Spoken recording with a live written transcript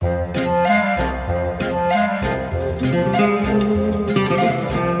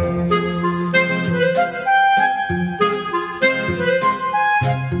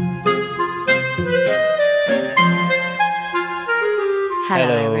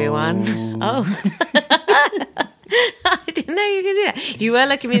everyone. Oh. I didn't know you could do that. You were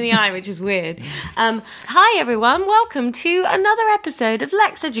looking me in the eye, which was weird. Hi, everyone. Welcome to another episode of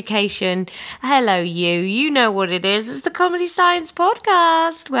Lexx Education. Hello, you. You know what it is. It's the Comedy Science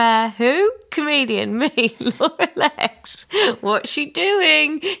Podcast, where who? Comedian, me, Laura Lexx. What's she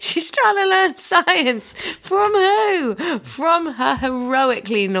doing? She's trying to learn science. From who? From her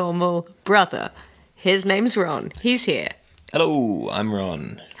heroically normal brother. His name's Ron. He's here. Hello, I'm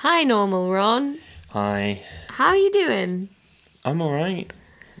Ron. Hi, normal Ron. Hi. How are you doing? I'm alright.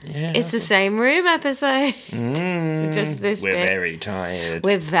 Yeah. It's the same room episode. Just this We're bit. very tired.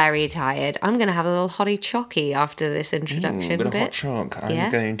 We're very tired. I'm going to have a little hottie chocky after this introduction bit of bit. hot choc.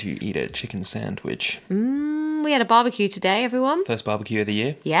 I'm going to eat a chicken sandwich. We had a barbecue today, everyone. First barbecue of the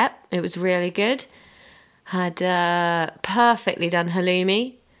year. Yep, it was really good. Had perfectly done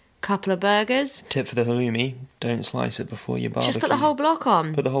halloumi, couple of burgers. Tip for the halloumi, don't slice it before you barbecue. Just put the whole block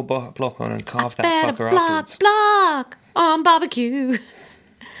on. Put the whole block on and carve that fucker afterwards. Block on barbecue.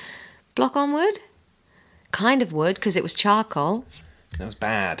 Block on wood? Kind of wood, because it was charcoal. That was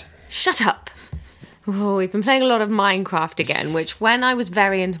bad. Shut up. Oh, we've been playing a lot of Minecraft again, which when I was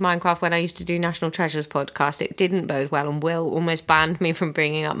very into Minecraft, when I used to do National Treasures podcast, it didn't bode well, and Will almost banned me from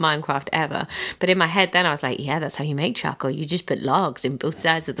bringing up Minecraft ever. But in my head then I was like, yeah, that's how you make charcoal. You just put logs in both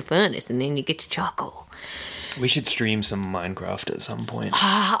sides of the furnace and then you get your charcoal. We should stream some Minecraft at some point.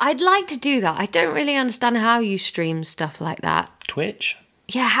 I'd like to do that. I don't really understand how you stream stuff like that. Twitch?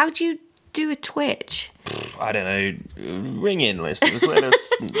 Yeah, how do you do a Twitch? I don't know. Ring in, listeners. Let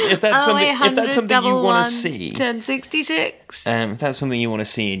us. If that's something you want to see, 1066. If that's something you want to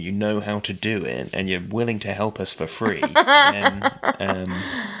see and you know how to do it and you're willing to help us for free, then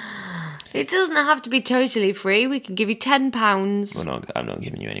it doesn't have to be totally free. We can give you £10. I'm not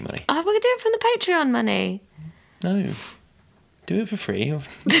giving you any money. Oh, we could do it from the Patreon money. No. Do it for free. Or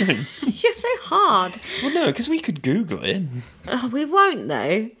don't. You're so hard. Well, no, because we could Google it. Oh, we won't,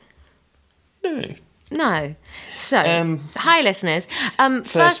 though. No. So, hi, listeners.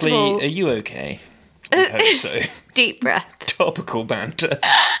 First of all, are you okay? I hope so. Deep breath. Topical banter.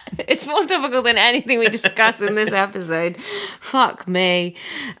 It's more topical than anything we discuss in this episode. Fuck me.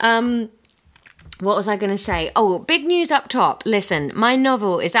 What was I going to say? Oh, big news up top. Listen, my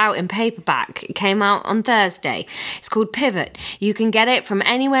novel is out in paperback. It came out on Thursday. It's called Pivot. You can get it from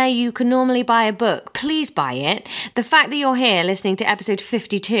anywhere you can normally buy a book. Please buy it. The fact that you're here listening to episode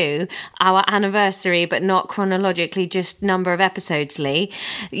 52, our anniversary, but not chronologically, just number of episodes, Lee,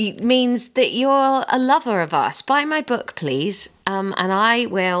 means that you're a lover of us. Buy my book, please, and I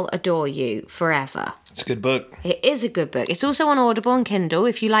will adore you forever. It's a good book. It is a good book. It's also on Audible and Kindle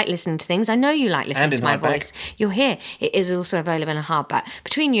if you like listening to things. I know you like listening to my voice. You're here. It is also available in a hardback.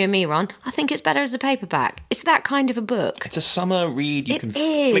 Between you and me, Ron, I think it's better as a paperback. It's that kind of a book. It's a summer read you can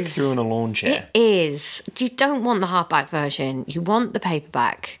flick through in a lawn chair. It is. You don't want the hardback version. You want the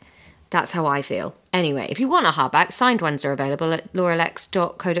paperback. That's how I feel. Anyway, if you want a hardback, signed ones are available at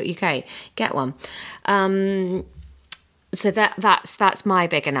lauralex.co.uk. Get one. So that's my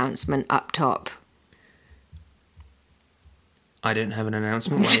big announcement up top. I don't have an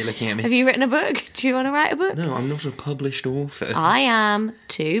announcement. Why are you looking at me? Have you written a book? Do you want to write a book? No, I'm not a published author. I am.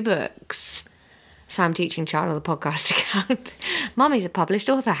 2 books. So I'm teaching Charlie the podcast account. Mummy's a published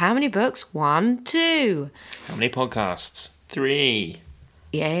author. How many books? 1, 2. How many podcasts? 3.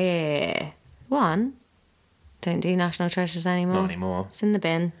 Yeah. 1. Don't do National Treasures anymore. Not anymore. It's in the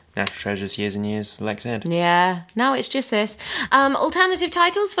bin. National Treasures, years and years, Lexx Ed. Yeah. Now it's just this. Alternative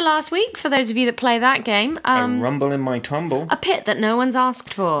titles for last week, for those of you that play that game. A rumble in my tumble. A pit that no one's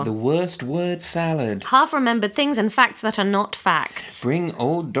asked for. The worst word salad. Half-remembered things and facts that are not facts. Bring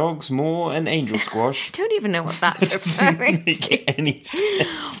old dogs more and angel squash. I don't even know what that's referring to. Doesn't make any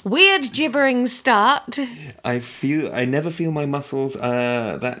sense. Weird gibbering start. I never feel my muscles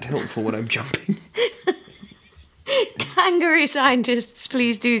that helpful when I'm jumping. Kangaroo scientists,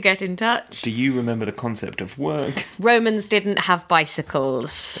 please do get in touch. Do you remember the concept of work? Romans didn't have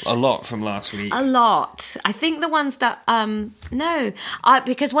bicycles. A lot from last week. A lot. I think the ones that,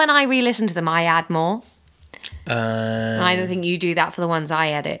 because when I re-listen to them, I add more. I don't think you do that for the ones I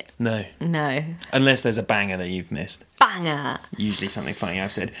edit. No. Unless there's a banger that you've missed. Banger. Usually something funny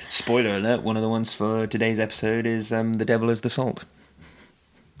I've said. Spoiler alert, one of the ones for today's episode is The Devil is the Salt.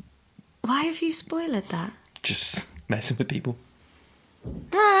 Why have you spoiled that? Just messing with people. All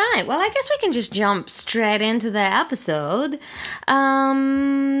right, well, I guess we can just jump straight into the episode.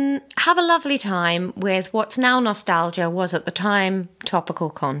 Have a lovely time with what's now nostalgia, was at the time topical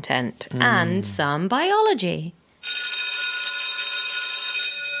content, and some biology.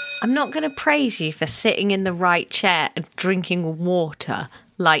 I'm not going to praise you for sitting in the right chair and drinking water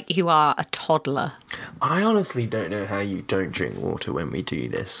like you are a toddler. I honestly don't know how you don't drink water when we do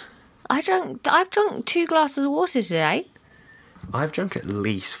this. I've drunk 2 glasses of water today. I've drunk at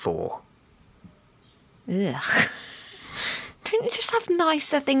least 4. Ugh. Don't you just have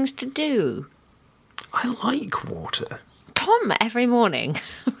nicer things to do? I like water. Tom, every morning,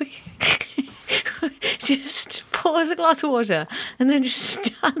 just pours a glass of water and then just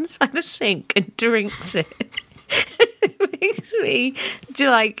stands by the sink and drinks it. It makes me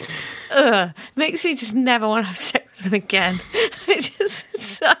makes me just never want to have sex with him again. It's just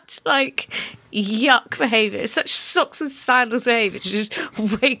such yuck behaviour. It's such suicidal behaviour to just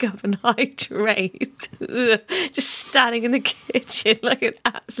wake up and hydrate. Just standing in the kitchen like an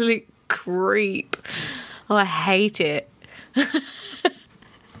absolute creep. Oh, I hate it.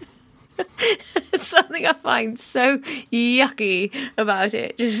 Something I find so yucky about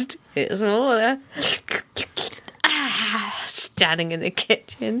it. Just it's water. Standing in the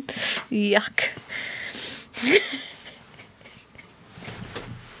kitchen. Yuck.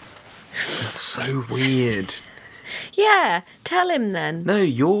 That's so weird. Yeah, tell him then. No,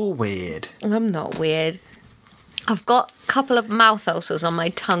 you're weird. I'm not weird. I've got a couple of mouth ulcers on my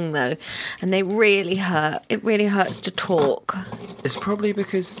tongue, though, and they really hurt. It really hurts to talk. It's probably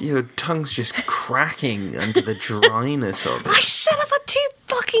because your tongue's just cracking under the dryness of it. I said I've had 2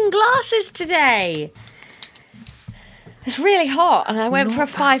 fucking glasses today. It's really hot, and I went for a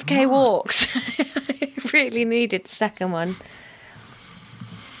 5k walk. So I really needed the second one.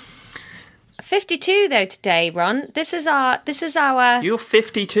 52 though today, Ron. This is our. You're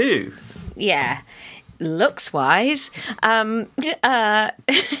 52. Yeah. Looks wise. No,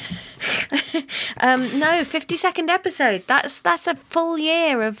 52nd episode. That's a full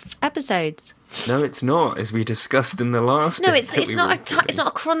year of episodes. No, it's not, as we discussed in the last. No, it's not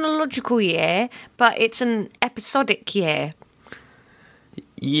a chronological year, but it's an episodic year.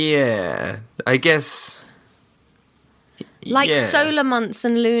 Yeah, I guess. Like solar months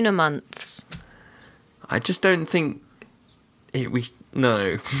and lunar months. I just don't think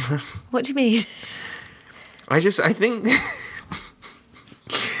no. What do you mean? I think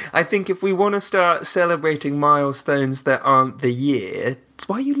I think if we want to start celebrating milestones that aren't the year, it's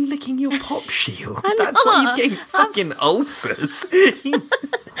why are you licking your pop shield? That's why you're getting fucking ulcers. I'm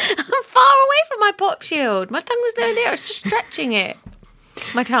far away from my pop shield. My tongue was there. I was just stretching it.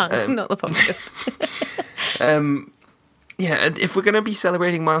 My tongue, not the pop shield. Yeah, if we're going to be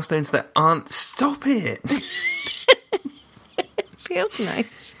celebrating milestones that aren't, stop it. It feels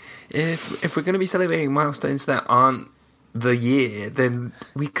nice. If we're going to be celebrating milestones that aren't the year, then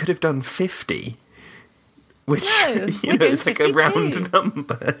we could have done 50. Which, it's like 52. A round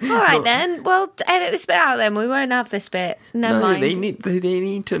number. All right, then. Well, edit this bit out then. We won't have this bit. Never mind. They need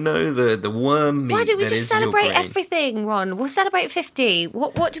to know the worm meat. Why don't we just celebrate everything, Ron? We'll celebrate 50.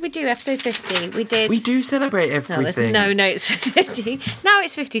 What did we do, episode 50? We do celebrate everything. No, it's 50. Now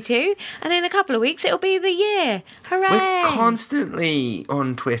it's 52. And in a couple of weeks, it'll be the year. Hooray. We're constantly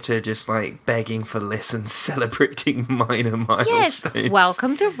on Twitter just begging for listens, celebrating minor milestones. Yes,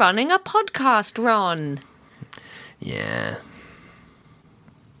 welcome to running a podcast, Ron. Yeah.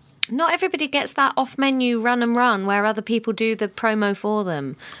 Not everybody gets that off-menu run and run where other people do the promo for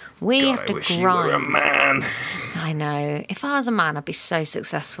them. We have to grind. You were a man. I know. If I was a man, I'd be so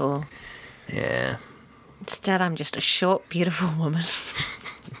successful. Yeah. Instead, I'm just a short, beautiful woman.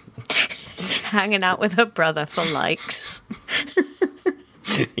 Hanging out with her brother for likes.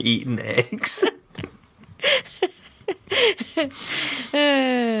 Eating eggs.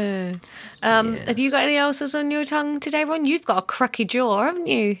 Yes. Have you got any ulcers on your tongue today, Ron? You've got a cracky jaw, haven't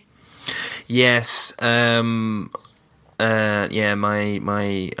you? Yes. I'm so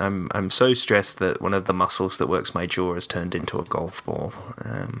stressed that one of the muscles that works my jaw has turned into a golf ball.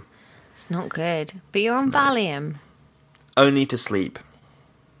 It's not good. But you're on Valium. Only to sleep.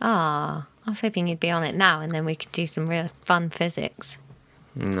 I was hoping you'd be on it now, and then we could do some real fun physics.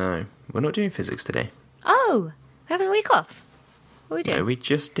 No, we're not doing physics today. Oh, we're having a week off. What are we doing? No, we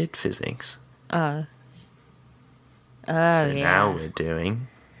just did physics. Oh, so yeah. Now we're doing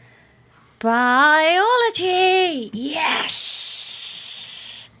biology.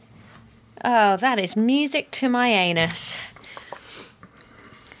 Yes. Oh, that is music to my anus.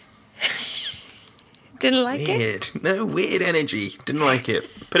 Didn't like weird. it? No, weird energy. Didn't like it.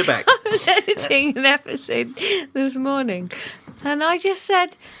 Put it back. I was editing an episode this morning, and I just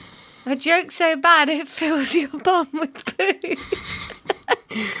said, a joke so bad it fills your bum with poo.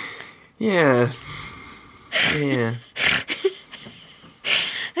 Yeah.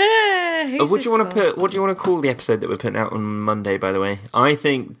 What do you want to call the episode that we're putting out on Monday, by the way? I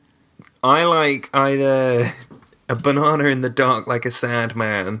think I like either a banana in the dark like a sad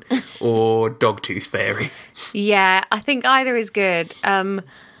man or Dogtooth Fairy. Yeah, I think either is good.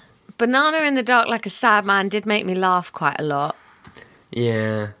 Banana in the dark like a sad man did make me laugh quite a lot.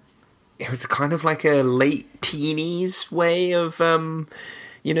 Yeah. It was kind of like a late teenies way of,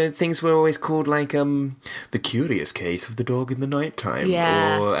 things were always called like, The Curious Case of the Dog in the Nighttime.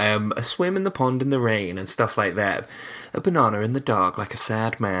 Yeah. Or A Swim in the Pond in the Rain and stuff like that. A banana in the dark like a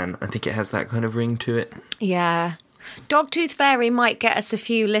sad man. I think it has that kind of ring to it. Yeah. Dogtooth Fairy might get us a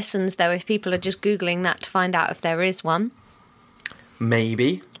few listens, though, if people are just Googling that to find out if there is one.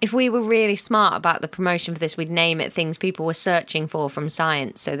 Maybe. If we were really smart about the promotion for this, we'd name it things people were searching for from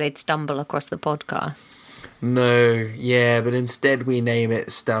science, so they'd stumble across the podcast. No, yeah, but instead we name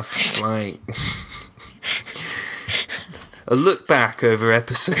it stuff like... a look back over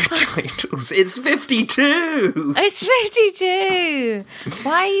episode titles. It's 52! It's 52!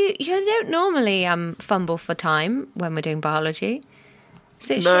 Why you don't normally fumble for time when we're doing biology.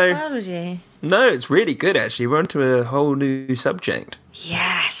 Is it shit biology? No, it's really good, actually. We're onto a whole new subject.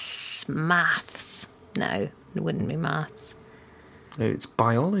 Yes, maths. No, it wouldn't be maths. No, it's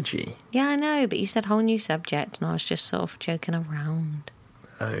biology. Yeah, I know, but you said whole new subject, and I was just sort of joking around.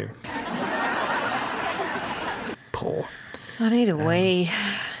 Oh. Poor. I need a wee.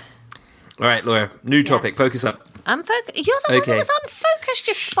 All right, Laura, new topic. Yes. Focus up. I'm focused. You're the one that was unfocused,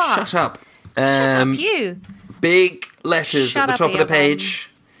 you fuck. Shut up. Shut up, you. Big letters at the top of the page.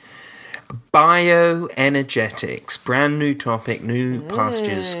 Bioenergetics. Brand new topic, new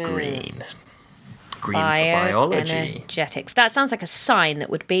pastures green. Green for biology. Bioenergetics. That sounds like a sign that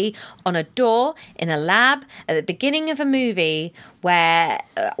would be on a door in a lab at the beginning of a movie where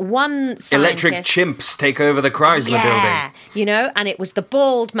one scientist... Electric chimps take over the Chrysler building. You know, and it was the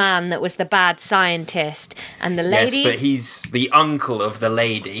bald man that was the bad scientist. And the lady... Yes, but he's the uncle of the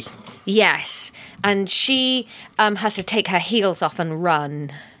lady. Yes, and she has to take her heels off and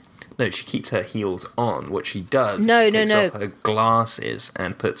run. No, she keeps her heels on. What she does takes off her glasses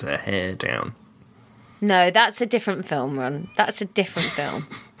and puts her hair down. No, that's a different film, Ron. That's a different film.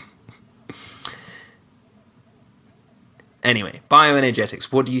 Anyway,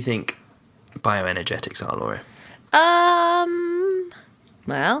 bioenergetics. What do you think bioenergetics are, Laura?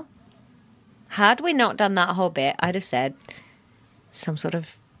 Well, had we not done that whole bit, I'd have said some sort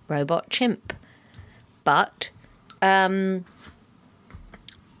of robot chimp. But,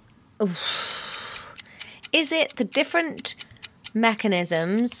 is it the different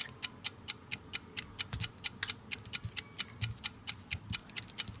mechanisms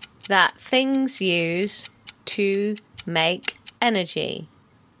that things use to make energy?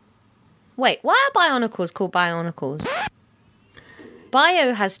 Wait, why are bionicles called bionicles?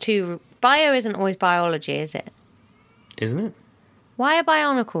 Bio isn't always biology, is it? Isn't it? Why are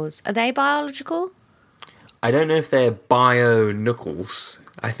bionicles? Are they biological? I don't know if they're bio-knuckles.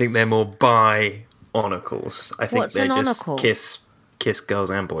 I think they're more bi-onicles. I think they're just kiss girls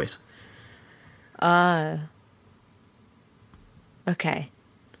and boys. Oh. Okay.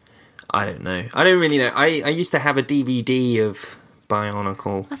 I don't know. I don't really know. I used to have a DVD of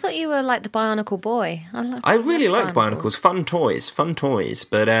Bionicle. I thought you were like the Bionicle boy. I really liked Bionicles. Fun toys.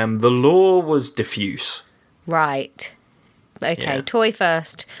 But the lore was diffuse. Right. Okay, yeah. Toy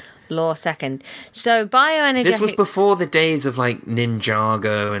first, lore second. So bioenergetics... This was before the days of like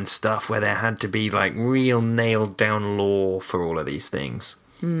Ninjago and stuff where there had to be like real nailed down lore for all of these things.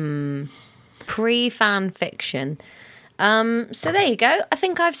 Pre-fan fiction. So there you go. I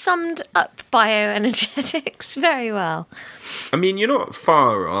think I've summed up bioenergetics very well. I mean, you're not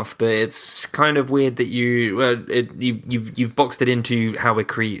far off, but it's kind of weird that you've boxed it into how we're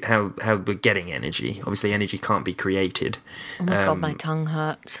how we're getting energy. Obviously, energy can't be created. Oh my god, my tongue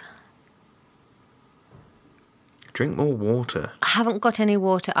hurts. Drink more water. I haven't got any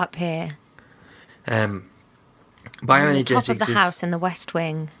water up here. Bioenergetics top of the house in the West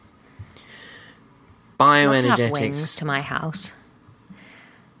Wing. Bioenergetics. I'd have wings to my house.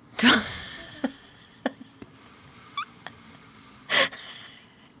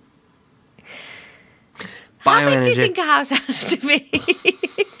 How big do you think a house has to be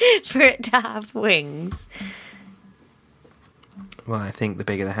for it to have wings? Well, I think the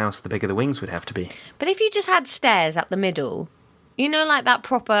bigger the house, the bigger the wings would have to be. But if you just had stairs up the middle, you know, like that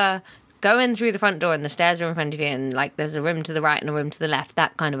proper go in through the front door and the stairs are in front of you and like there's a room to the right and a room to the left,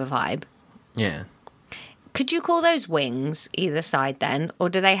 that kind of a vibe. Yeah. Could you call those wings either side then? Or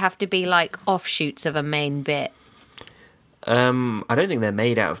do they have to be like offshoots of a main bit? I don't think they're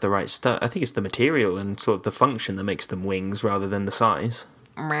made out of the right stuff. I think it's the material and sort of the function that makes them wings rather than the size.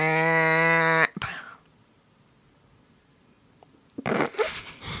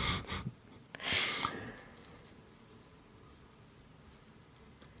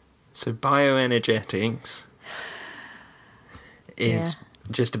 So bioenergetics is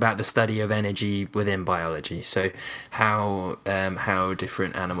just about the study of energy within biology. So how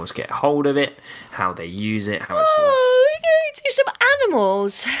different animals get hold of it, how they use it, how it's... Oh, you do some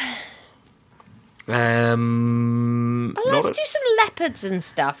animals. Let's do some leopards and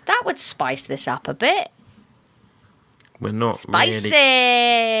stuff. That would spice this up a bit. We're not Spicy!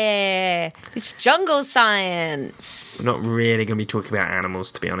 really... It's jungle science. We're not really going to be talking about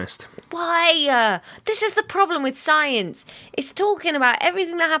animals, to be honest. Why? This is the problem with science. It's talking about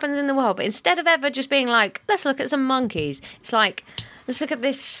everything that happens in the world, but instead of ever just being like, let's look at some monkeys, it's like, let's look at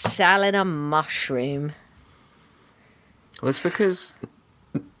this cell in a mushroom. Well, it's because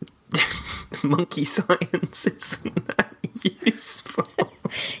monkey science isn't that useful.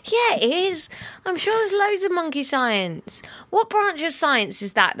 Yeah, it is. I'm sure there's loads of monkey science. What branch of science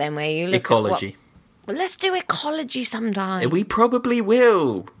is that then, where you look Ecology. at what... Well, let's do ecology sometime. We probably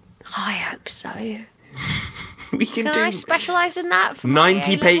will. I hope so. We can I specialise in that for 90 my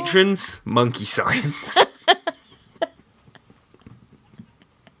A-level? patrons, monkey science.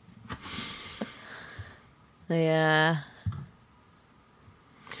 Yeah.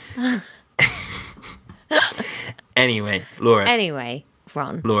 Anyway, Laura.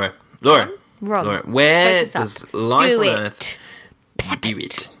 Ron. Laura. Ron. Laura, where Focus up. does life Do on it. Earth do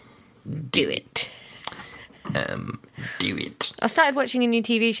it? Do it. Do it. I started watching a new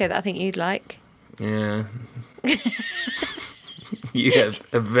TV show that I think you'd like. Yeah. You have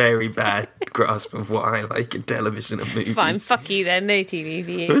a very bad grasp of what I like in television and movies. Fine, fuck you then. No TV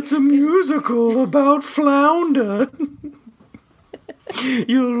for you. It's a musical about flounder.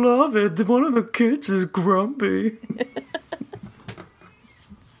 You'll love it. One of the kids is grumpy.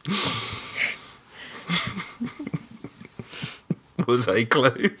 Was I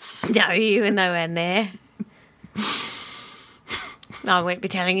close? No, you were nowhere near. I won't be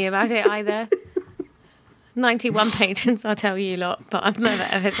telling you about it either. 91 patrons, I'll tell you lot, but I'm never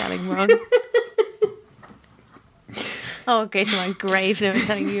ever telling Ron. I'll go to my grave never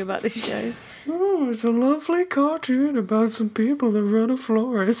telling you about this show. Oh, it's a lovely cartoon about some people that run a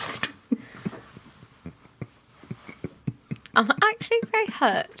florist. I'm actually very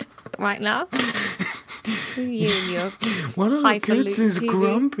hurt right now. You and your One of the kids is TV.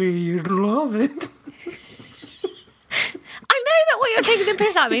 grumpy. You'd love it. I know that what you're taking the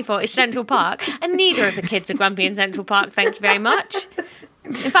piss out of me for is Central Park, and neither of the kids are grumpy in Central Park, thank you very much.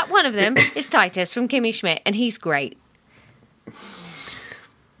 In fact, one of them is Titus from Kimmy Schmidt, and he's great.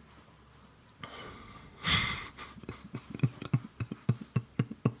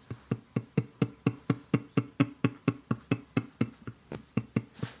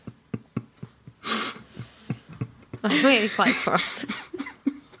 I'm really quite cross.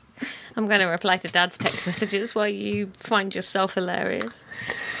 I'm going to reply to Dad's text messages while you find yourself hilarious.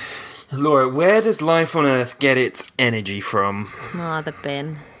 Laura, where does life on Earth get its energy from? Ah, the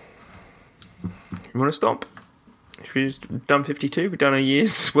bin. You want to stop? If we've just done 52, we've done a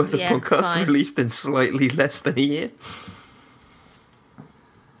year's worth of Yeah, podcasts fine. released in slightly less than a year.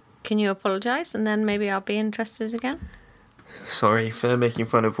 Can you apologise and then maybe I'll be interested again? Sorry for making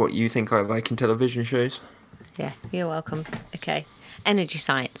fun of what you think I like in television shows. Yeah, you're welcome. Okay. Energy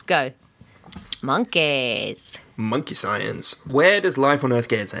science, go. Monkeys. Monkey science. Where does life on Earth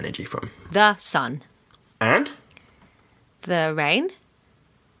get its energy from? The sun. And? The rain.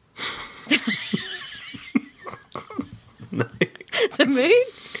 No. The moon.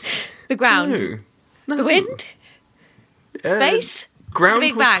 The ground. No. The wind. Space. Ground The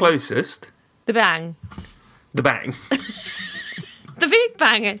Big was Bang. closest. The bang. The bang. The Big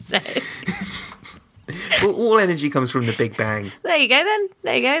Bang, I said. Well, all energy comes from the Big Bang. There you go then.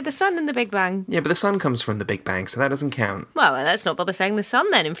 There you go. The sun and the Big Bang. Yeah, but the sun comes from the Big Bang, so that doesn't count. Well, let's not bother saying the sun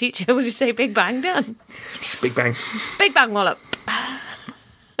then. In future, we'll just say Big Bang done. Just Big Bang. Big Bang wallop.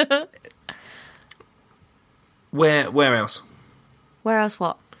 Where else? Where else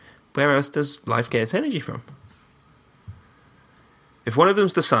what? Where else does life get its energy from? If one of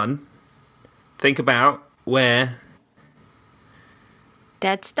them's the sun, think about where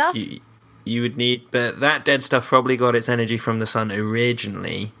Dead stuff? you would need... But that dead stuff probably got its energy from the sun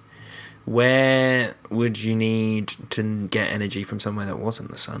originally. Where would you need to get energy from somewhere that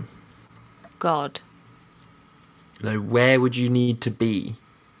wasn't the sun? God. So where would you need to be?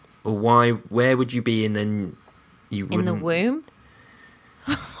 Or where would you be and then you wouldn't... In the womb?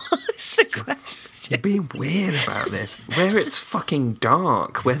 What's the question? You're being weird about this. Where it's fucking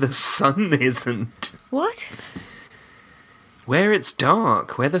dark, where the sun isn't. What? Where it's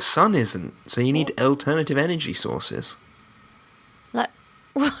dark, where the sun isn't. So you need alternative energy sources. Like,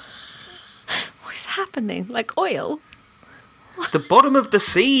 what's happening? Like oil? The bottom of the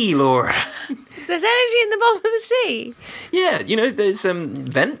sea, Laura. There's energy in the bottom of the sea? Yeah, there's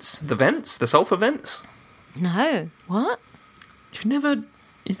vents, the sulfur vents. No. What? You've never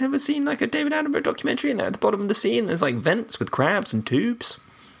seen like a David Attenborough documentary and they're at the bottom of the sea and there's like vents with crabs and tubes?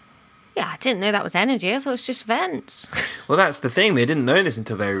 Yeah, I didn't know that was energy. I thought it was just vents. Well, that's the thing. They didn't know this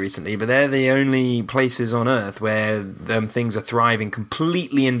until very recently, but they're the only places on Earth where things are thriving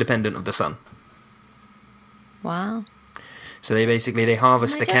completely independent of the sun. Wow. So they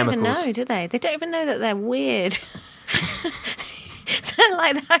harvest the chemicals. They don't even know, do they? They don't even know that they're weird. They're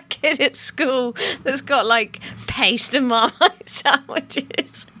like that kid at school that's got like paste and Marmite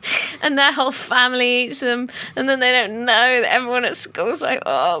sandwiches and their whole family eats them, and then they don't know that everyone at school's like,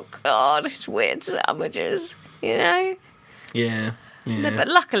 oh God, it's weird sandwiches, Yeah. But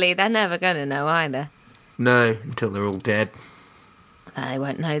luckily they're never going to know either. No, until they're all dead. They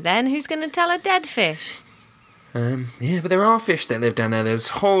won't know then. Who's going to tell a dead fish? But there are fish that live down there. There's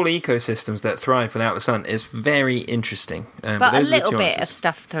whole ecosystems that thrive without the sun. It's very interesting. But a little bit of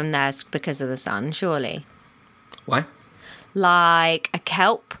stuff from there is because of the sun, surely. Why? Like a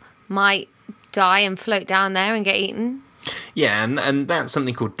kelp might die and float down there and get eaten. Yeah, and that's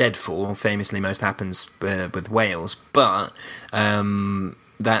something called deadfall. Famously, most happens with whales, but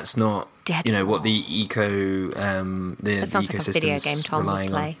that's not Deadfall. What the the sounds like a video game Tom would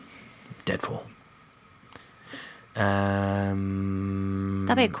play. Deadfall.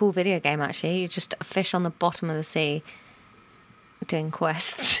 That'd be a cool video game, actually. You're just a fish on the bottom of the sea doing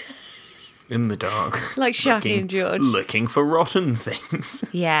quests. In the dark. Like Shaggy and George. Looking for rotten things.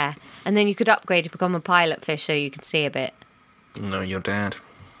 Yeah. And then you could upgrade to become a pilot fish so you could see a bit. No, your dad.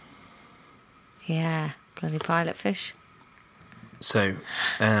 Yeah. Bloody pilot fish. So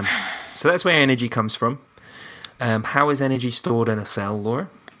that's where energy comes from. How is energy stored in a cell, Laura?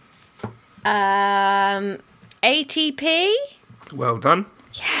 ATP? Well done.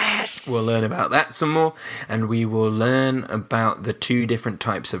 Yes. We'll learn about that some more, and we will learn about the two different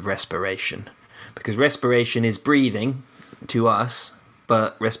types of respiration. Because respiration is breathing to us,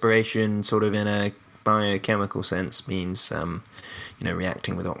 but respiration sort of in a biochemical sense means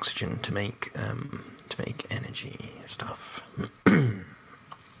reacting with oxygen to make energy stuff.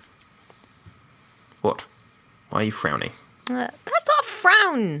 What? Why are you frowning? That's not a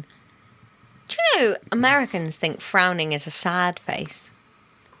frown. Do you know Americans think frowning is a sad face?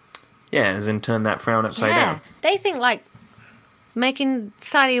 Yeah, as in turn that frown upside down. They think like making the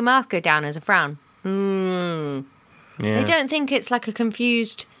side of your mouth go down as a frown. Yeah. They don't think it's like a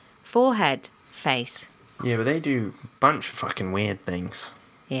confused forehead face. Yeah, but they do a bunch of fucking weird things.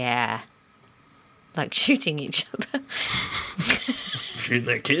 Yeah. Like shooting each other. Shooting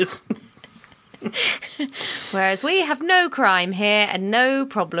their kids. Whereas we have no crime here and no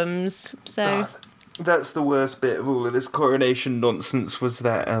problems, so... That's the worst bit of all of this coronation nonsense, was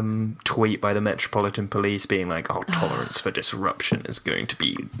that tweet by the Metropolitan Police being like, tolerance for disruption is going to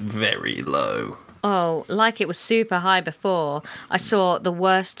be very low. Oh, like it was super high before. I saw the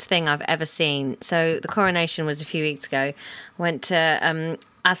worst thing I've ever seen. So the coronation was a few weeks ago. Went to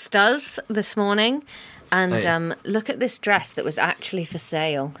Asda's this morning and look at this dress that was actually for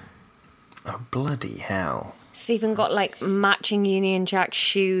sale. Oh, bloody hell. It's even got like matching Union Jack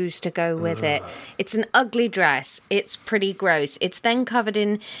shoes to go with it. It's an ugly dress. It's pretty gross. It's then covered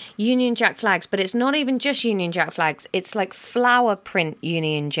in Union Jack flags, but it's not even just Union Jack flags. It's like flower print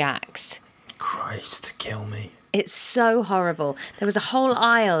Union Jacks. Christ, kill me. It's so horrible. There was a whole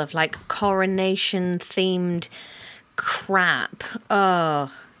aisle of like coronation themed crap.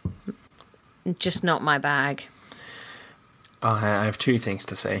 Oh, just not my bag. I have two things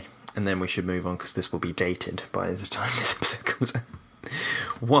to say. And then we should move on because this will be dated by the time this episode comes out.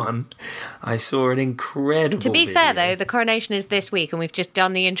 One, I saw an incredible To be video. fair, though, the coronation is this week, and we've just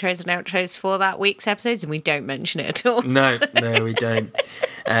done the intros and outros for that week's episodes, and we don't mention it at all. No, we don't.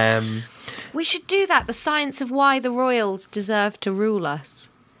 We should do that, the science of why the royals deserve to rule us.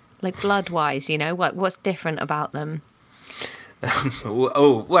 Like blood-wise, what's different about them.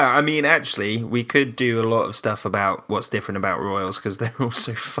 Actually, we could do a lot of stuff about what's different about royals because they're all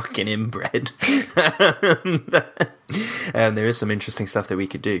so fucking inbred. There is some interesting stuff that we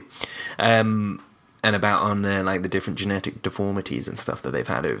could do, and about on the different genetic deformities and stuff that they've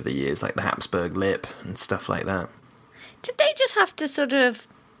had over the years, like the Habsburg lip and stuff like that. Did they just have to sort of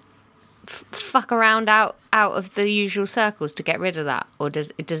fuck around out of the usual circles to get rid of that, or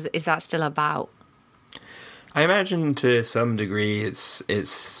is that still about? I imagine to some degree it's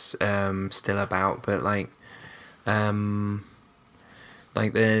still about, but I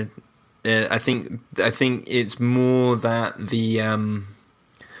think it's more that the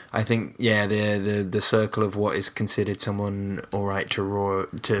I think the circle of what is considered someone all right to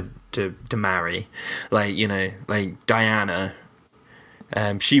marry, like like Diana.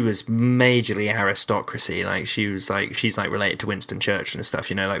 She was majorly aristocracy. Like she's related to Winston Churchill and stuff.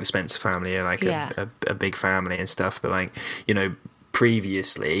 Like the Spencer family are like a big family and stuff. But like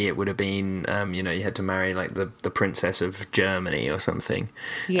previously it would have been you had to marry like the princess of Germany or something.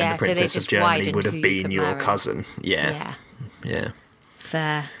 Yeah, and the princess of Germany would have been your marry. cousin. Yeah.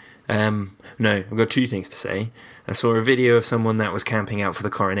 Fair. No, I've got two things to say. I saw a video of someone that was camping out for the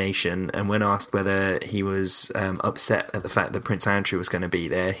coronation, and when asked whether he was upset at the fact that Prince Andrew was going to be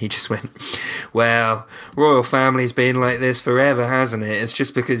there, he just went, well, royal family's been like this forever, hasn't it? It's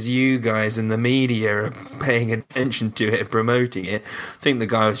just because you guys in the media are paying attention to it and promoting it. I think the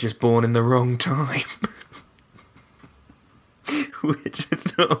guy was just born in the wrong time. Which I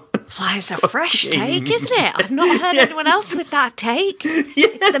thought Well, it's a fresh take, isn't it? I've not heard anyone else with that take.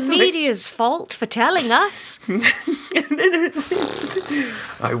 It's the media's fault for telling us.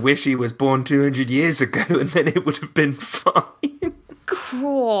 I wish he was born 200 years ago and then it would have been fine.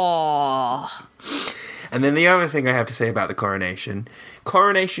 Cool. And then the other thing I have to say about the coronation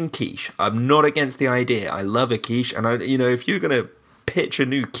quiche. I'm not against the idea. I love a quiche, and if you're going to pitch a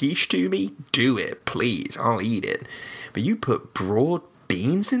new quiche to me, do it, please. I'll eat it. But you put broad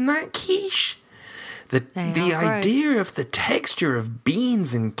beans in that quiche? The idea of the texture of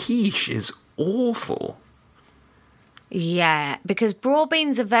beans in quiche is awful. Yeah, because broad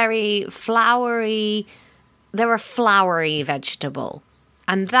beans are very floury. They're a floury vegetable.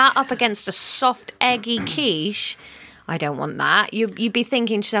 And that up against a soft, eggy quiche, I don't want that. You'd be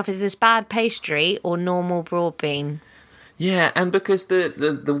thinking to yourself, is this bad pastry or normal broad bean? Yeah, and because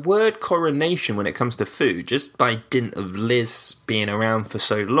the word coronation when it comes to food, just by dint of Liz being around for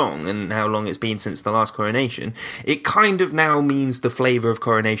so long and how long it's been since the last coronation, it kind of now means the flavour of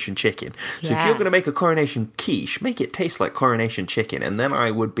coronation chicken. So if you're going to make a coronation quiche, make it taste like coronation chicken, and then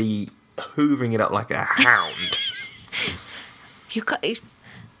I would be hoovering it up like a hound.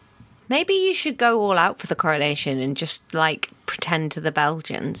 Maybe you should go all out for the coronation and just, like, pretend to the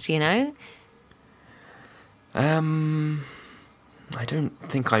Belgians, I don't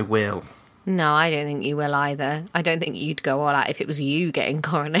think I will. No, I don't think you will either. I don't think you'd go all out if it was you getting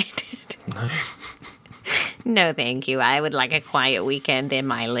coronated. No. No, thank you. I would like a quiet weekend in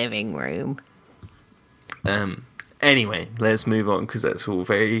my living room. Anyway, let's move on because that's all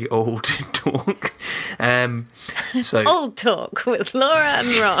very old talk. Old talk with Laura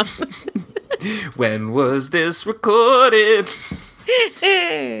and Ron. When was this recorded?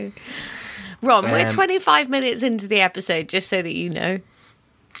 Ron, we're 25 minutes into the episode, just so that you know.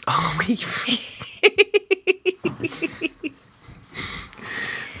 Oh,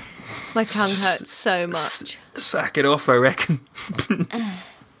 My tongue hurts so much. Sack it off, I reckon.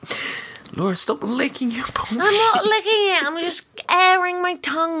 Laura, stop licking your bullshit. I'm not licking it. I'm just airing my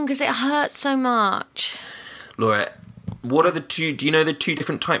tongue because it hurts so much. Laura, what are do you know the two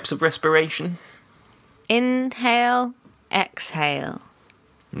different types of respiration? Inhale, exhale.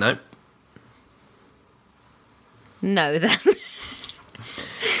 Nope. No, then.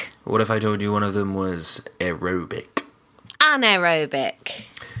 What if I told you one of them was aerobic? Anaerobic.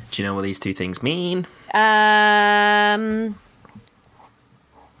 Do you know what these two things mean?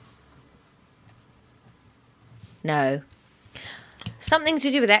 No. Something to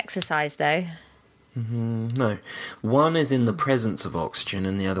do with exercise, though. No. One is in the presence of oxygen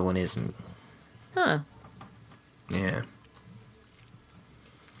and the other one isn't. Huh. Yeah.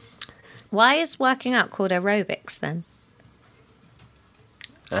 Why is working out called aerobics, then?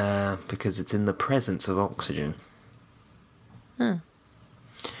 Because it's in the presence of oxygen. Huh.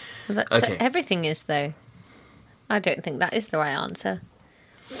 Well, Okay. So everything is, though. I don't think that is the right answer.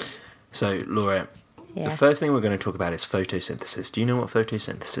 So, Laura, Yeah. the first thing we're going to talk about is photosynthesis. Do you know what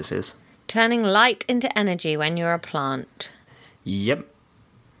photosynthesis is? Turning light into energy when you're a plant. Yep.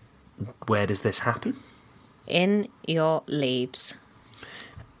 Where does this happen? In your leaves.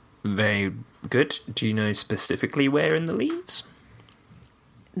 Very good. Do you know specifically where in the leaves?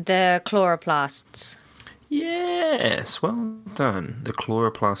 The chloroplasts. Yes, well done. The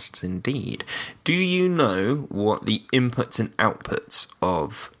chloroplasts indeed. Do you know what the inputs and outputs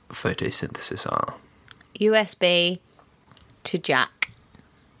of photosynthesis are? USB to jack.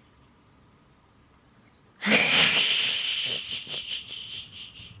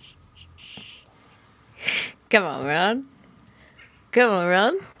 Come on, Ron. Come on,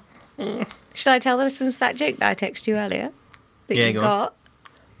 Ron. Should I tell the listeners that joke that I texted you earlier? That Yeah, you go got?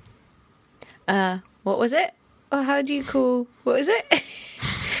 What was it? Or how do you call... What was it?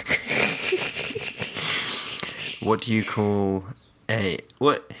 What do you call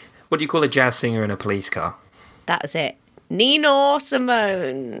What do you call a jazz singer in a police car? That was it. Nina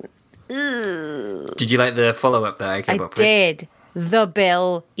Simone. Ooh. Did you like the follow-up that I came up with? I did. The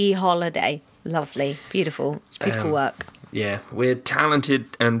Bill E. Holiday. Lovely. Beautiful. It's beautiful work. Yeah, we're talented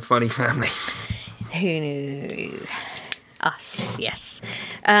and funny family. Who knew? Us, yes.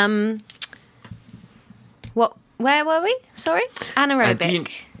 Where were we? Sorry?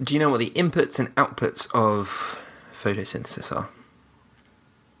 Anaerobic. Do you know what the inputs and outputs of photosynthesis are?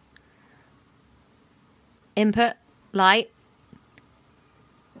 Input, light.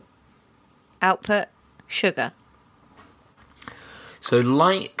 Output, sugar. So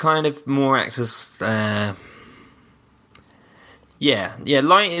light kind of more acts as... light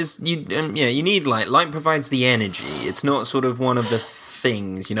is... you need light. Light provides the energy. It's not sort of one of the things,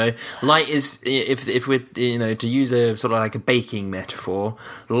 Light is, if we're, to use a sort of like a baking metaphor,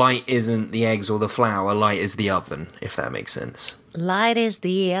 light isn't the eggs or the flour, light is the oven, if that makes sense. Light is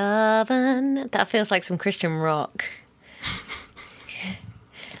the oven. That feels like some Christian rock.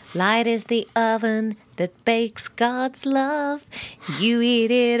 Light is the oven that bakes God's love. You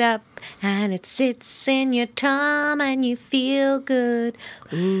eat it up and it sits in your tongue and you feel good.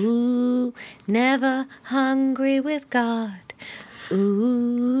 Ooh, never hungry with God.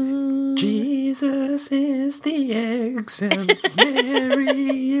 Ooh. Jesus is the eggs and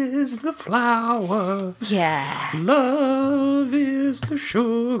Mary is the flour. Yeah. Love is the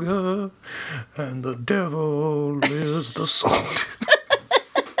sugar and the devil is the salt.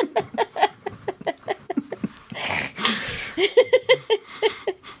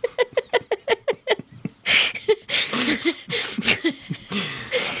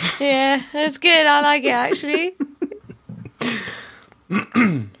 Yeah, that's good. I like it, actually.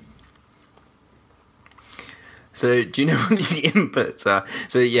 So, do you know what the inputs are?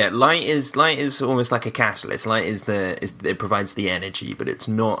 So, yeah, light is almost like a catalyst. Light it provides the energy, but it's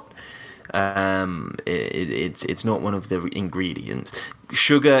not. It's not one of the ingredients.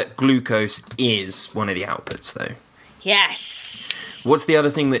 Sugar, glucose is one of the outputs, though. Yes. What's the other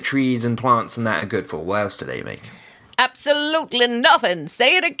thing that trees and plants and that are good for? What else do they make? Absolutely nothing.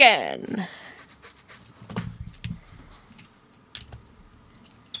 Say it again.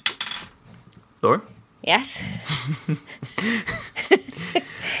 Laura? Yes.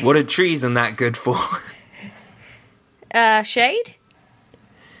 What are trees and that good for? Shade?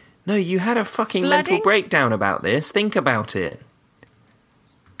 No, you had a fucking Flooding? mental breakdown about this. Think about it.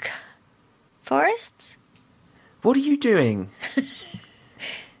 Forests? What are you doing?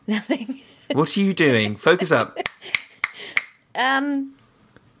 Nothing. What are you doing? Focus up.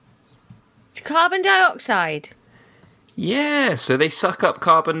 Carbon dioxide. Yeah, so they suck up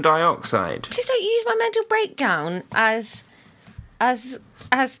carbon dioxide. Please don't use my mental breakdown as a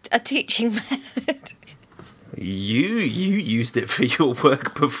teaching method. You used it for your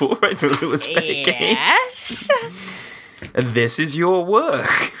work before. I thought it was fake. Yes. And this is your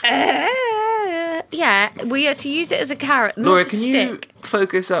work. Yeah, we are to use it as a carrot, not Laura, a can stick. you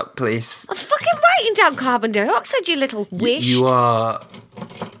focus up, please? I'm fucking writing down carbon dioxide, you little wish. You are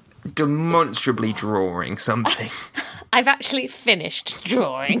demonstrably drawing something. I've actually finished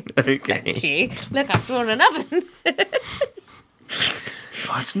drawing. Okay. Thank you. Look, I've drawn an oven.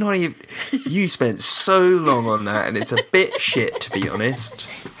 Oh, it's not even... You spent so long on that, and it's a bit shit, to be honest.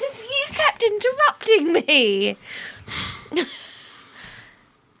 Because you kept interrupting me.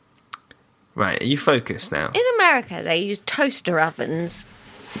 Right, are you focused now? In America, they use toaster ovens.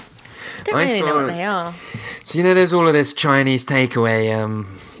 Don't really know what they are. So, there's all of this Chinese takeaway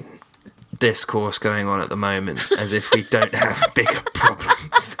discourse going on at the moment, as if we don't have bigger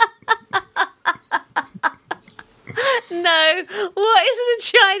problems. No, what is the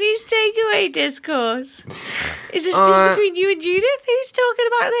Chinese takeaway discourse? Is this just between you and Judith? Who's talking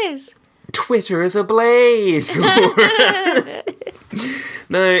about this? Twitter is ablaze.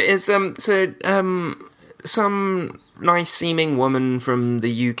 No, it's some nice-seeming woman from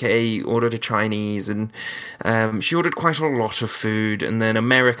the UK ordered a Chinese, and she ordered quite a lot of food, and then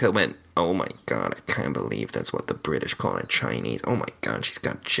America went, oh my god, I can't believe that's what the British call it, Chinese. Oh my god, she's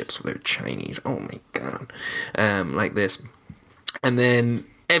got chips with her Chinese. Oh my god. Like this. And then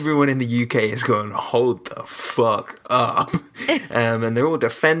everyone in the UK is going, hold the fuck up. And they're all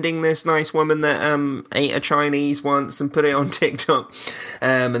defending this nice woman that ate a Chinese once and put it on TikTok.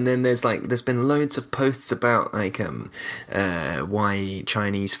 And then there's been loads of posts about why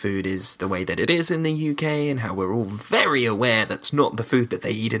Chinese food is the way that it is in the UK and how we're all very aware that's not the food that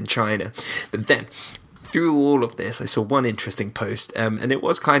they eat in China. But then through all of this, I saw one interesting post, and it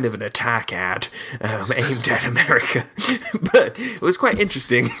was kind of an attack ad aimed at America, but it was quite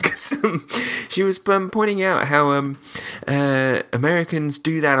interesting because she was pointing out how Americans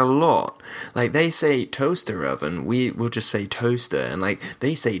do that a lot. Like, they say toaster oven, we will just say toaster, and like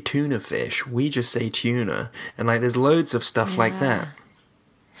they say tuna fish, we just say tuna, and like there's loads of stuff like that.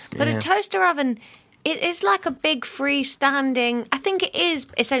 But a toaster oven, it is like a big freestanding, I think it is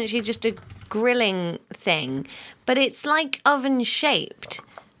essentially just a grilling thing, but it's like oven shaped,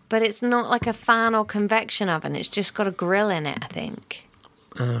 but it's not like a fan or convection oven. It's just got a grill in it, I think.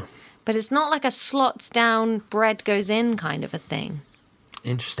 Oh. But it's not like a slots down, bread goes in kind of a thing.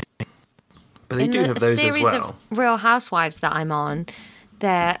 Interesting. But they do have those as well. In the series of Real Housewives that I'm on,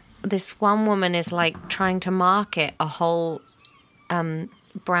 this one woman is like trying to market a whole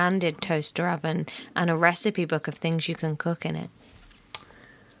branded toaster oven and a recipe book of things you can cook in it.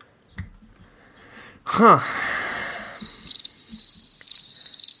 Huh.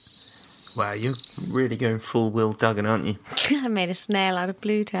 Wow, you're really going full Will Duggan, aren't you? I made a snail out of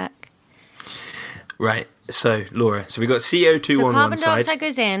blue tack. Right, so Laura, so we got CO2 on one carbon side. dioxide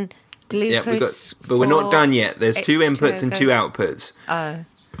goes in, glucose. But we're not done yet. There's two H2O inputs and two goes- outputs. Oh.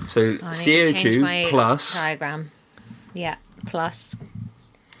 So I need to change CO2 my plus. diagram. Yeah, plus.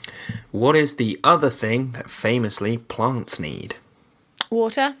 What is the other thing that famously plants need?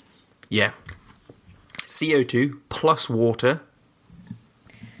 Water. Yeah. CO2 plus water.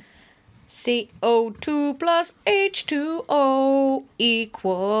 CO2 plus H2O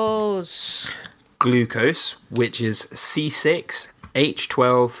equals... Glucose, which is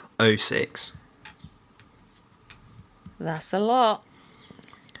C6H12O6. That's a lot.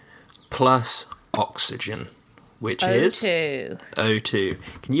 Plus oxygen, which is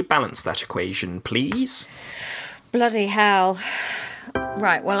O2. Can you balance that equation, please? Bloody hell.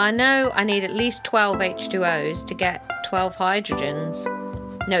 Right, well, I know I need at least 12 H2Os to get 12 hydrogens.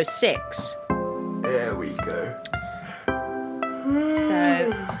 No, 6. There we go.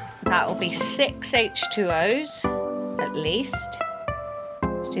 So that will be 6 H2Os at least.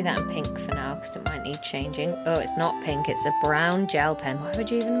 Let's do that in pink for now because it might need changing. Oh, it's not pink, it's a brown gel pen. Why would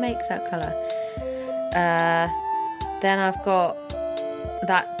you even make that colour? Then I've got...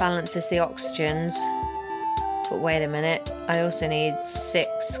 That balances the oxygens. But wait a minute, I also need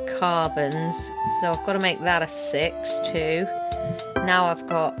 6 carbons. So I've got to make that a 6 too. Now I've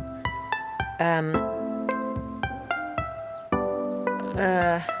got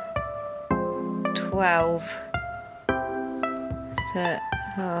 12.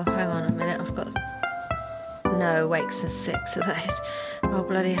 Oh, hang on a minute, I've got... No, wait, 'cause there's 6 of those. Oh,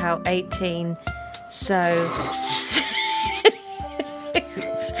 bloody hell, 18. So...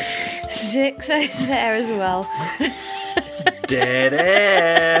 6 over there as well. Dead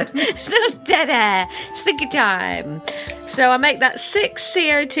air. Still dead air. Stinky time. So I make that 6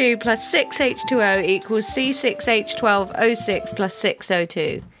 CO2 plus 6 H2O equals C6H12O6 plus 6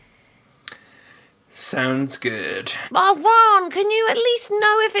 O2. Sounds good. Oh, Ron, can you at least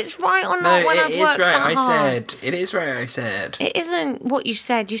know if it's right or not when I've worked that hard? It is right, I said. It isn't what you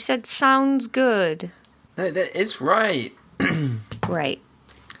said. You said sounds good. No, that is right. Great.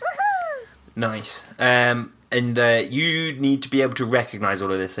 Nice. And you need to be able to recognise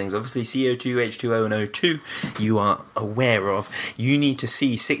all of these things. Obviously, CO2, H2O, and O2 you are aware of. You need to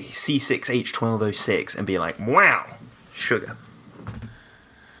see C6H12O6 and be like, wow, sugar.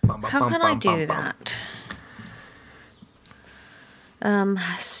 How can I do that?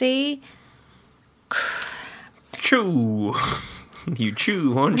 C... Chew. You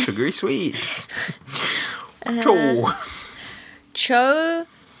chew on sugary sweets. Chew. Cho...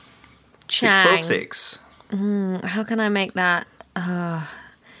 Chang. 6 How can I make that?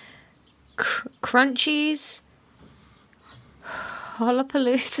 Crunchies?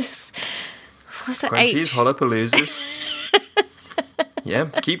 Hollapaloozas? What's that? Crunchies, H? Hollapaloozas. Yeah,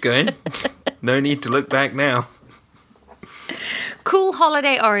 keep going. No need to look back now. Cool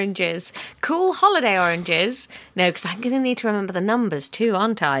holiday oranges. Cool holiday oranges. No, because I'm going to need to remember the numbers too,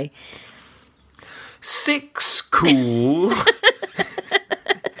 aren't I? 6 cool.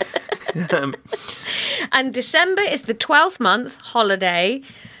 And December is the 12th month holiday.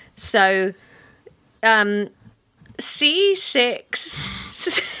 So, C6,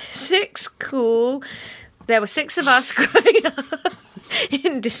 6 cool. There were 6 of us growing up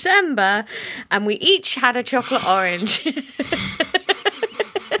in December, and we each had a chocolate orange.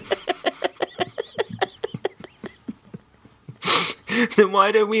 Then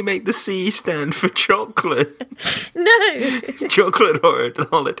why don't we make the C stand for chocolate? No. Chocolate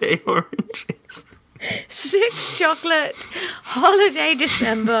holiday oranges. 6 chocolate, holiday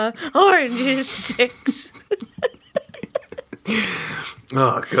December, oranges 6.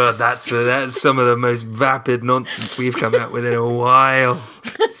 Oh god, that's some of the most vapid nonsense we've come out with in a while.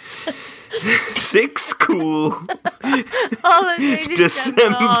 6 cool. Holiday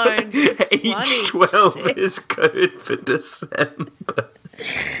December, oranges H12 is code for December.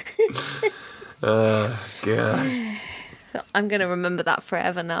 Oh god. I'm going to remember that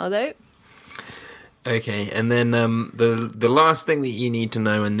forever now, though. Okay, and then the last thing that you need to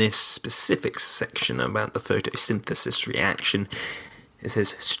know in this specific section about the photosynthesis reaction, it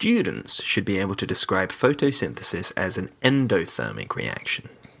says students should be able to describe photosynthesis as an endothermic reaction.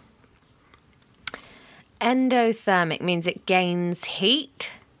 Endothermic means it gains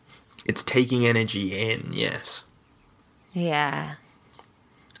heat? It's taking energy in, yes. Yeah.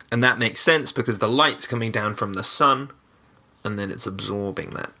 And that makes sense because the light's coming down from the sun, and then it's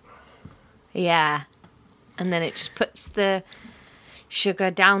absorbing that. Yeah. And then it just puts the sugar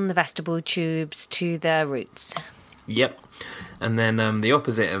down the vegetable tubes to the roots. Yep. And then the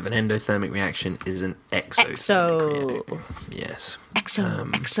opposite of an endothermic reaction is an exothermic reaction. Yes.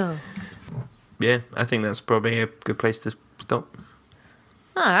 Exo. Yeah, I think that's probably a good place to stop.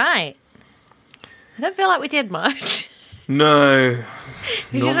 All right. I don't feel like we did much. No.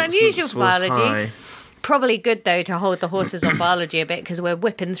 Which is unusual for biology. High. Probably good, though, to hold the horses on biology a bit because we're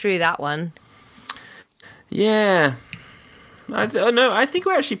whipping through that one. Yeah. I think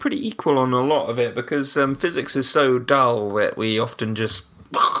we're actually pretty equal on a lot of it because physics is so dull that we often just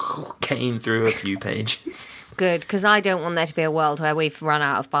cane through a few pages. Good, because I don't want there to be a world where we've run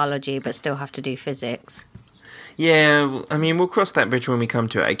out of biology but still have to do physics. Yeah, I mean, we'll cross that bridge when we come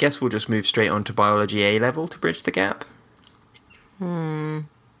to it. I guess we'll just move straight on to biology A level to bridge the gap. Are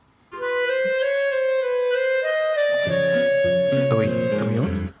we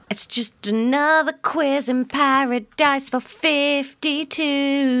on? It's just another quiz in paradise for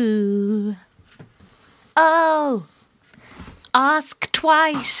 52. Oh, ask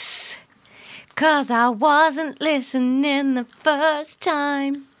twice, 'cause I wasn't listening the first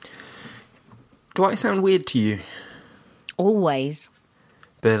time. Do I sound weird to you? Always.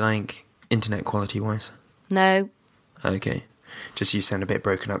 But, like, internet quality-wise? No. Okay. Just you sound a bit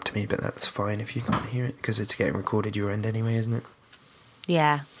broken up to me, but that's fine if you can't hear it, because it's getting recorded your end anyway, isn't it?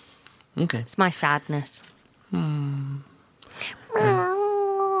 Yeah. Okay. It's my sadness. So,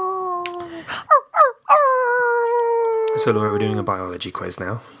 Laura, we're doing a biology quiz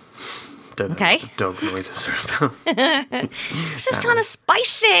now. Don't know Okay. what the dog noises are about. Just trying to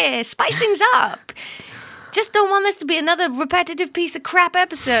spice things up. Just don't want this to be another repetitive piece of crap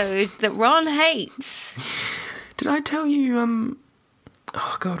episode that Ron hates. Did I tell you,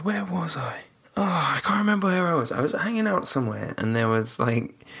 oh god, where was I? Oh, I can't remember where I was. I was hanging out somewhere and there was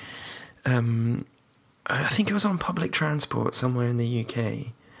like, I think it was on public transport somewhere in the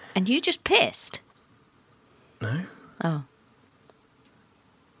UK. And you just pissed? No? Oh.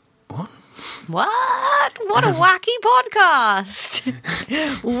 What? What? What a wacky podcast.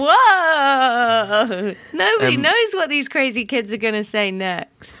 Whoa. Nobody knows what these crazy kids are going to say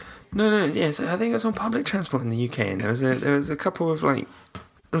next. No, yes, I think it was on public transport in the UK and there was a couple of like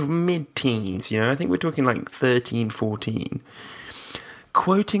of mid-teens, you know, I think we're talking like 13, 14,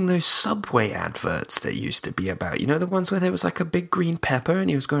 quoting those Subway adverts that used to be about, you know, the ones where there was like a big green pepper and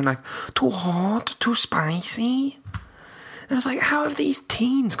he was going like, too hot, too spicy. And I was like, how have these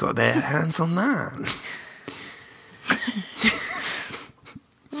teens got their hands on that?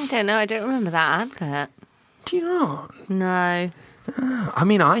 I don't know, I don't remember that advert. Do you not? No. I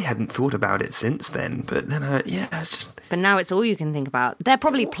mean, I hadn't thought about it since then, but then, it's just... But now it's all you can think about. They're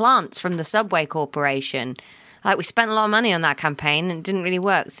probably plants from the Subway Corporation. Like, we spent a lot of money on that campaign and it didn't really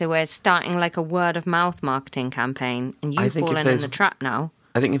work, so we're starting like a word-of-mouth marketing campaign, and you've fallen in the trap now.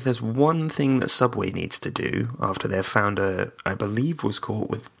 I think if there's one thing that Subway needs to do after their founder, I believe, was caught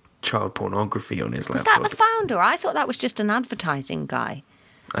with child pornography on his laptop... Was that the founder? I thought that was just an advertising guy.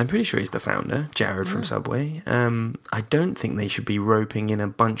 I'm pretty sure he's the founder, Jared from Subway. I don't think they should be roping in a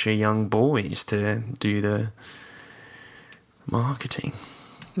bunch of young boys to do the marketing.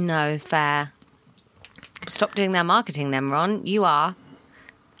 No, fair. Stop doing their marketing then, Ron. You are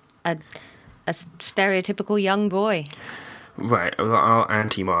a stereotypical young boy. Right, well, I'll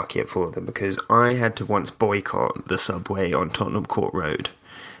anti-market for them because I had to once boycott the Subway on Tottenham Court Road.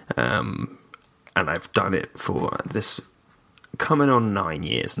 And I've done it for this... coming on 9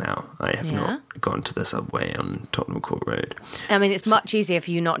 years now. I have not gone to the Subway on Tottenham Court Road. I mean, it's much easier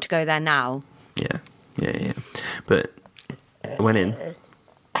for you not to go there now. Yeah. But I went in.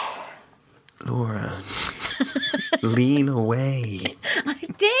 Laura, lean away. I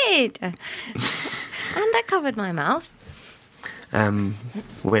did. And that covered my mouth.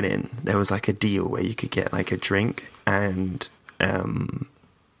 Went in. There was like a deal where you could get like a drink and a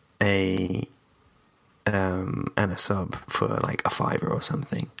sub for like a £5 or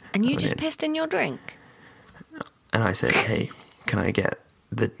something. And you just pissed in your drink? And I said, hey, can I get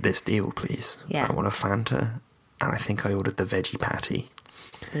this deal, please? Yeah. I want a Fanta. And I think I ordered the veggie patty.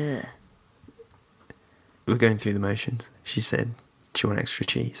 Ugh. We were going through the motions. She said, do you want extra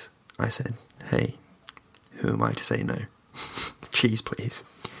cheese? I said, hey, who am I to say no? Cheese, please.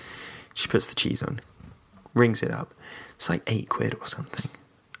 She puts the cheese on, rings it up. It's like £8 or something.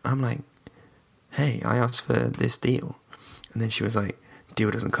 I'm like, hey, I asked for this deal. And then she was like,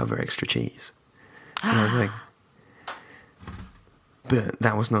 deal doesn't cover extra cheese. And I was like, but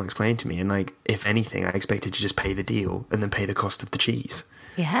that was not explained to me. And like, if anything, I expected to just pay the deal and then pay the cost of the cheese.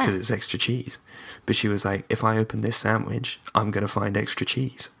 Yeah. Because it's extra cheese. But she was like, if I open this sandwich, I'm going to find extra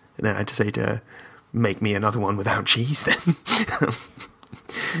cheese. And then I had to say to her, make me another one without cheese then.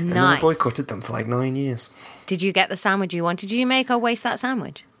 And then I boycotted them for like 9 years. Did you get the sandwich you wanted? Did you make her waste that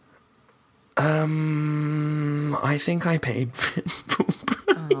sandwich? I think I paid for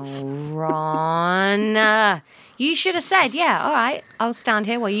price. Oh, Ron. You should have said, yeah, all right, I'll stand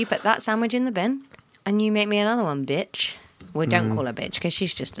here while you put that sandwich in the bin and you make me another one, bitch. Well, don't call her bitch because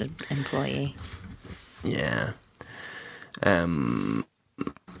she's just an employee. Yeah.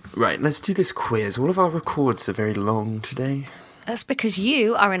 Right, let's do this quiz. All of our records are very long today. That's because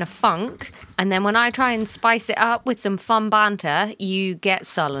you are in a funk, and then when I try and spice it up with some fun banter, you get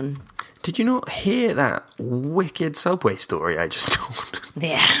sullen. Did you not hear that wicked Subway story I just told?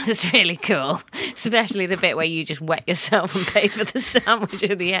 Yeah, it's really cool. Especially the bit where you just wet yourself and pay for the sandwich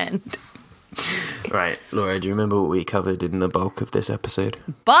at the end. Right, Laura, do you remember what we covered in the bulk of this episode?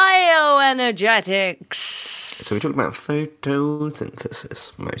 Bioenergetics. So we talked about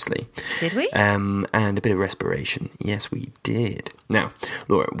photosynthesis, mostly. Did we? And a bit of respiration. Yes, we did. Now,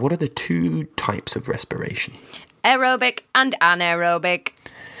 Laura, what are the two types of respiration? Aerobic and anaerobic.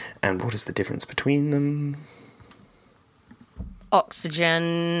 And what is the difference between them?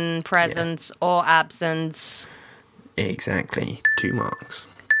 Oxygen presence or absence. Exactly. 2 marks.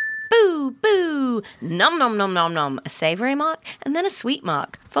 Boo, boo. Nom, nom, nom, nom, nom. A savoury mark and then a sweet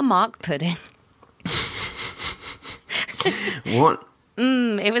mark for Mark pudding. What?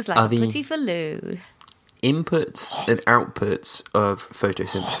 It was like a putty for Lou. Inputs and outputs of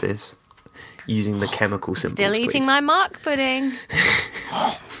photosynthesis using the chemical symbols, Still eating please. my Mark pudding.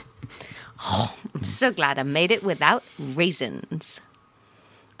 I'm so glad I made it without raisins.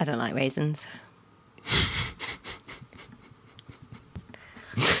 I don't like raisins.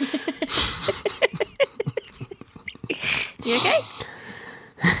 You okay?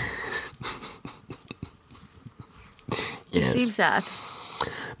 Yes. You seem sad.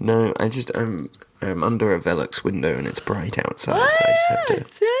 No, I'm under a Velux window and it's bright outside, so I just have to...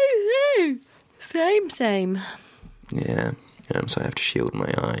 Same. Yeah, so I have to shield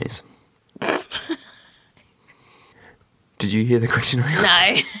my eyes. Did you hear the question I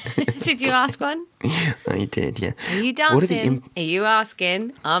asked? No. Did you ask one? I did, yeah. Are you dancing? Are you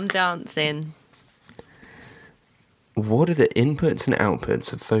asking? I'm dancing. What are the inputs and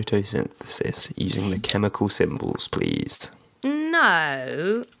outputs of photosynthesis using the chemical symbols, please?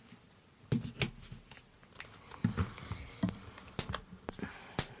 No.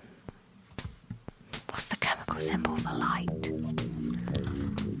 What's the chemical symbol for light?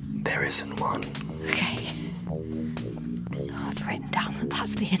 There isn't one. Okay. I've written down that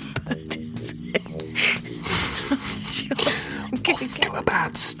that's the input. Sure. Off to a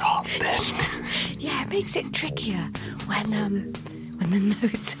bad start then. Yeah, it makes it trickier when the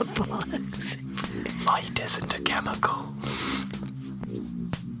notes are bollocks. Light isn't a chemical.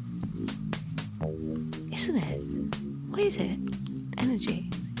 Isn't it? What is it? Energy.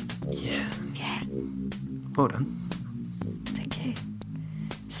 Yeah. Yeah. Well done. Thank you.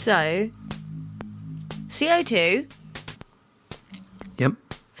 So, CO2 Yep.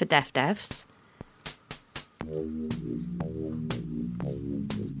 for devs.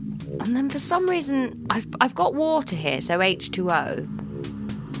 And then for some reason, I've got water here, so H2O.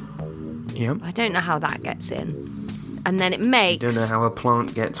 Yep. I don't know how that gets in. And then it makes... You don't know how a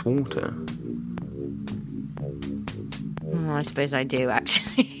plant gets water. Oh, I suppose I do,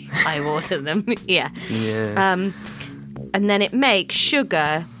 actually. I water them, yeah. Yeah. And then it makes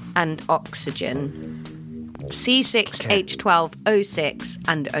sugar and oxygen. C6H12O6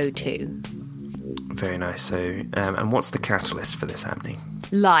 and O2. Very nice. So, and what's the catalyst for this happening?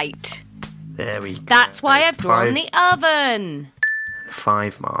 Light. There we go. That's why I've drawn the oven.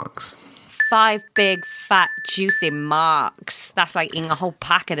 5 marks. 5 big, fat, juicy marks. That's like eating a whole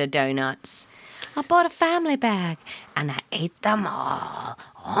packet of donuts. I bought a family bag and I ate them all.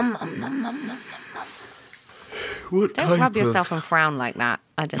 Don't rub yourself and frown like that.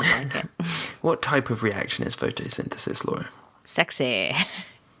 I don't like it. What type of reaction is photosynthesis, Laura? Sexy.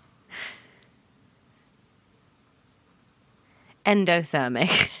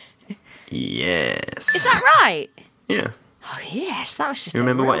 Endothermic. Yes. Is that right? Yeah. Oh, yes. That was just You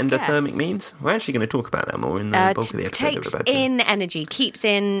remember a what real endothermic guess. means? We're actually going to talk about that more in the bulk of the episode. Takes in energy, keeps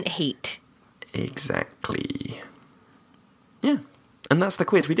in heat. Exactly. Yeah. And that's the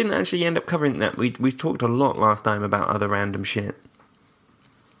quiz. We didn't actually end up covering that. We talked a lot last time about other random shit.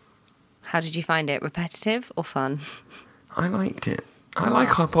 How did you find it? Repetitive or fun? I liked it. I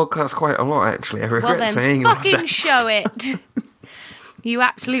like our podcast quite a lot, actually. I regret saying that. Fucking show it. You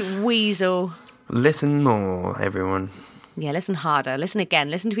absolute weasel. Listen more, everyone. Yeah, listen harder. Listen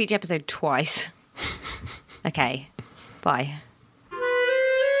again. Listen to each episode twice. Okay. Bye.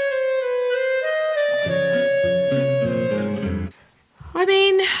 I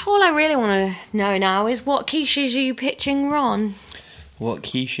mean, all I really want to know now is what quiches are you pitching Ron? What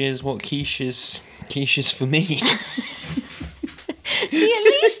quiches for me. See, at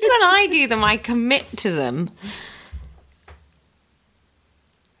least when I do them, I commit to them.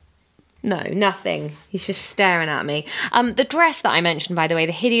 No, nothing. He's just staring at me. The dress that I mentioned, by the way,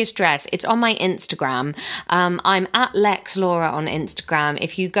 the hideous dress, it's on my Instagram. I'm at Lexx Laura on Instagram.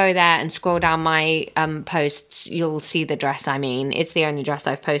 If you go there and scroll down my posts, you'll see the dress I mean. It's the only dress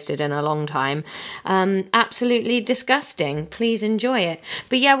I've posted in a long time. Absolutely disgusting. Please enjoy it.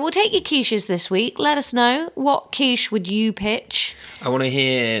 But yeah, we'll take your quiches this week. Let us know. What quiche would you pitch? I want to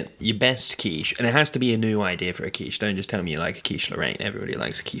hear your best quiche, and it has to be a new idea for a quiche. Don't just tell me you like a quiche Lorraine. Everybody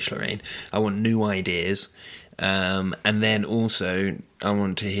likes a quiche Lorraine. I want new ideas, and then also I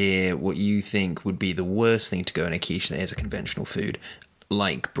want to hear what you think would be the worst thing to go in a quiche that is a conventional food,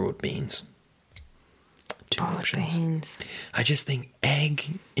 like broad beans. Two options. Beans. I just think egg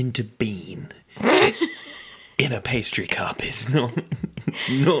into bean in a pastry cup is not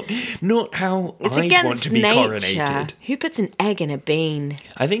how I want to be coronated. Who puts an egg in a bean?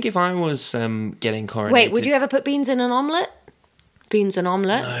 I think if I was getting coronated... Wait, would you ever put beans in an omelette? Beans and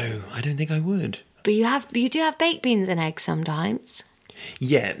omelette? No, I don't think I would. But you do have baked beans and eggs sometimes.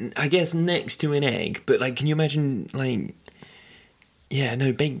 Yeah, I guess next to an egg. But like, can you imagine like? Yeah,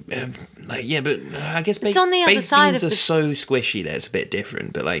 no, baked. But I guess baked beans are so squishy that it's a bit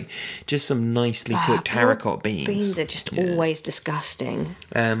different. But like, just some nicely cooked haricot beans. Beans are just always disgusting.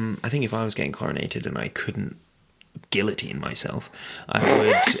 I think if I was getting coronated and I couldn't guillotine myself, I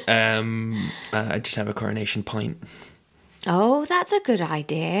would. I'd just have a coronation pint. Oh, that's a good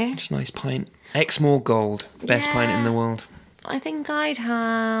idea. Just a nice pint. Exmoor Gold. Best pint in the world. I think I'd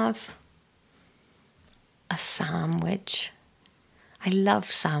have a sandwich. I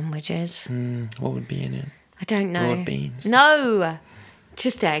love sandwiches. What would be in it? I don't know. Broad beans? No!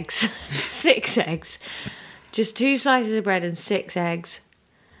 Just eggs. 6 eggs. Just 2 slices of bread and 6 eggs.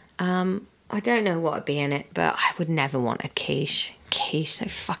 I don't know what would be in it, but I would never want a quiche. Quiche, so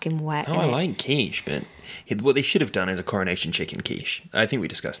fucking wet. Oh, I like quiche, but what they should have done is a coronation chicken quiche. I think we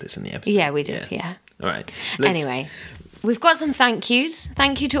discussed this in the episode. Yeah, we did, yeah. All right. Anyway, we've got some thank yous.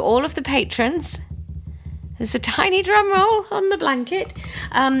 Thank you to all of the patrons. There's a tiny drum roll on the blanket.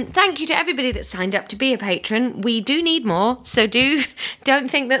 Thank you to everybody that signed up to be a patron. We do need more, so don't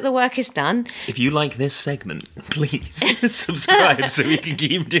think that the work is done. If you like this segment, please subscribe so we can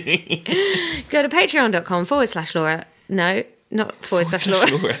keep doing it. Go to patreon.com/Laura. No, not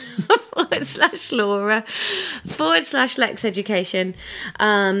 /Laura. /Laura. /Lexx Education.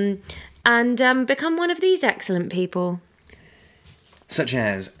 And become one of these excellent people. Such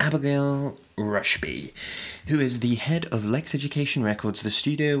as Abigail Rushby, who is the head of Lexx Education Records, the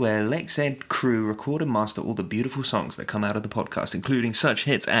studio where Lexx Ed crew record and master all the beautiful songs that come out of the podcast, including such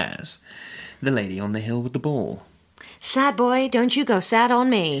hits as The Lady on the Hill with the Ball, Sad Boy, Don't You Go Sad on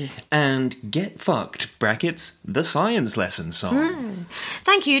Me, and Get Fucked, brackets, the Science Lesson song.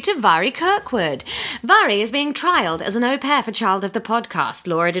 Thank you to Vari Kirkwood. Vari is being trialled as an au pair for Child of the Podcast.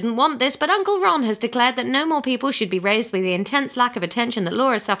 Laura didn't want this, but Uncle Ron has declared that no more people should be raised with the intense lack of attention that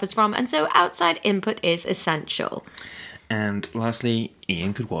Laura suffers from, and so outside input is essential. And lastly,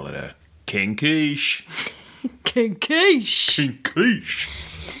 Ian Cadwallader, King Quiche. King Quiche. King Quiche.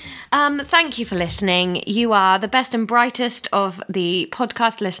 Thank you for listening. You are the best and brightest of the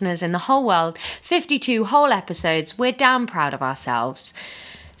podcast listeners in the whole world. 52 whole episodes. We're damn proud of ourselves.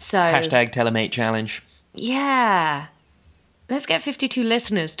 So #Telemate Challenge. Yeah. Let's get 52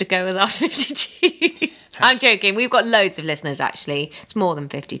 listeners to go with our 52. I'm joking. We've got loads of listeners, actually. It's more than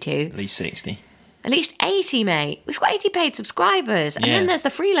 52. At least 60. At least 80, mate. We've got 80 paid subscribers. And then there's the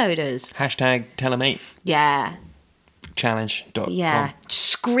freeloaders. Hashtag tell 'em 8. Yeah. Challenge.com. Yeah.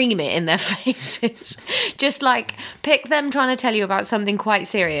 Scream it in their faces. Just like pick them trying to tell you about something quite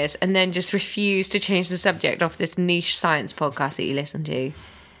serious and then just refuse to change the subject off this niche science podcast that you listen to.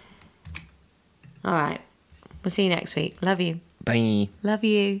 All right. We'll see you next week. Love you. Bye. Love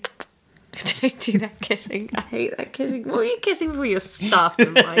you. Don't do that kissing. I hate that kissing. What are you kissing for your stuff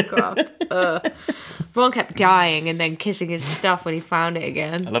in Minecraft? Ugh. Ron kept dying and then kissing his stuff when he found it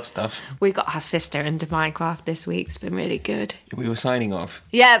again. I love stuff. We got our sister into Minecraft this week. It's been really good. We were signing off.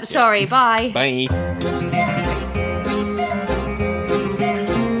 Yeah, sorry. Bye. Bye.